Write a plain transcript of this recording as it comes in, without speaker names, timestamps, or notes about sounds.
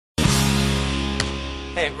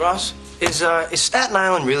Hey, Ross, is Staten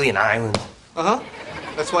Island really an island? Uh-huh.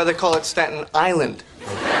 That's why they call it Staten Island.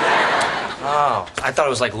 Oh, I thought it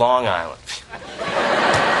was like Long Island.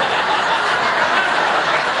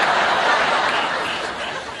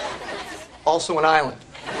 Also an island.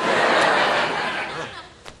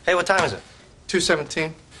 Hey, what time is it?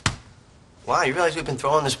 2:17. Wow, you realize we've been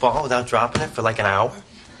throwing this ball without dropping it for like an hour?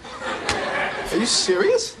 Are you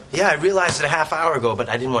serious? Yeah, I realized it a half hour ago, but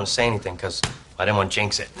I didn't want to say anything because I didn't want to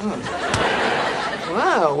jinx it.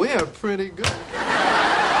 Wow, we are pretty good.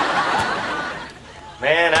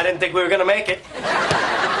 Man, I didn't think we were going to make it.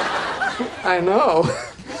 I know.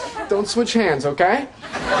 Don't switch hands, okay?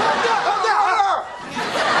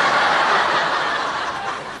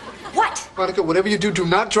 What? Monica, whatever you do, do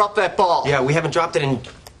not drop that ball. Yeah, we haven't dropped it in...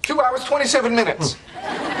 2 hours, 27 minutes.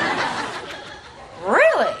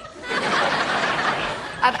 Really?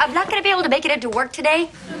 I'm not going to be able to make it into work today.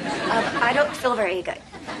 I don't feel very good.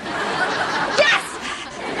 Yes!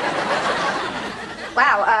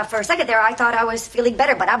 Wow, for a second there, I thought I was feeling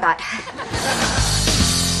better, but I'm not.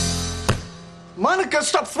 Monica,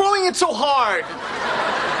 stop throwing it so hard.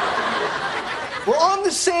 We're on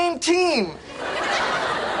the same team.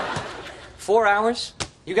 4 hours?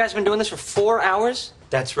 You guys been doing this for 4 hours?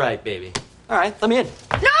 That's right, baby. All right, let me in.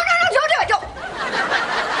 No, don't do it, don't.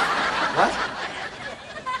 What?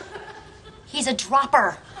 He's a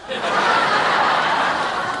dropper.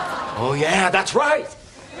 Oh, yeah, that's right.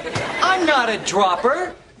 I'm not a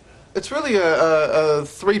dropper. It's really a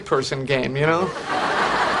three-person game, you know?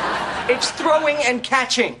 It's throwing and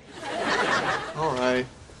catching. All right.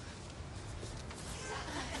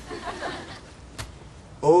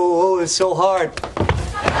 Oh, it's so hard.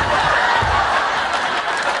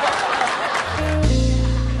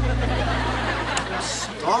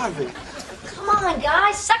 Starving. Come on,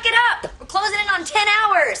 guys, suck it up. We're closing in on 10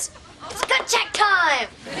 hours. It's gut check time.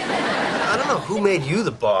 I don't know who made you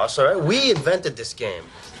the boss, all right? We invented this game.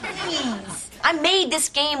 Please. I made this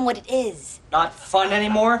game what it is. Not fun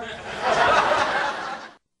anymore?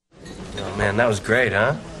 Oh, man, that was great,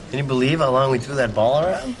 huh? Can you believe how long we threw that ball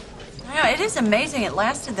around? Yeah, it is amazing it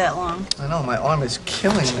lasted that long. I know, my arm is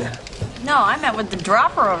killing me. No, I meant with the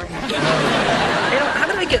dropper over here. You know, how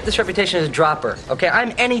did I get this reputation as a dropper? Okay,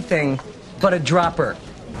 I'm anything but a dropper.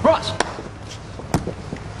 Ross!